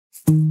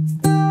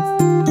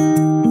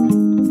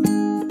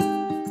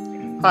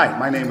Hi,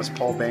 my name is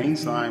Paul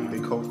Baines. I'm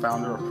the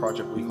co-founder of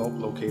Project WeHOPE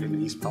located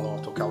in East Palo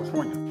Alto,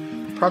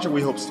 California. Project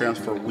WeHOPE stands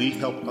for We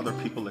Help Other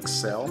People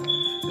Excel.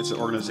 It's an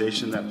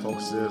organization that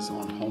focuses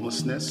on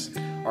homelessness.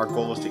 Our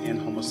goal is to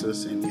end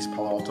homelessness in East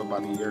Palo Alto by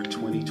the year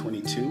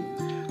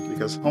 2022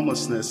 because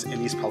homelessness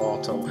in East Palo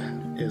Alto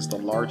is the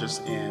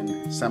largest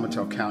in San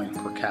Mateo County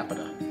per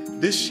capita.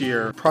 This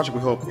year, Project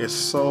WeHOPE is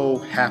so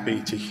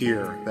happy to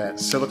hear that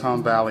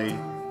Silicon Valley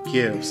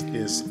Gives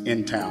is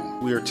in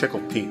town. We are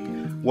tickled pink.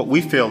 What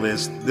we feel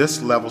is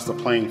this levels the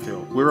playing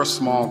field. We're a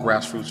small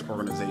grassroots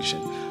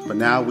organization, but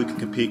now we can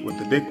compete with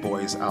the big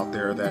boys out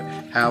there that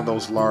have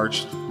those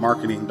large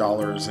marketing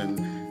dollars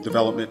and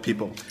development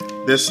people.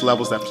 This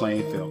levels that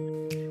playing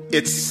field.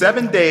 It's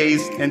 7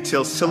 days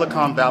until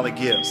Silicon Valley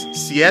Gives.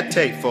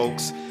 Siete,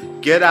 folks.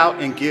 Get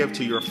out and give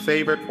to your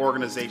favorite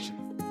organization.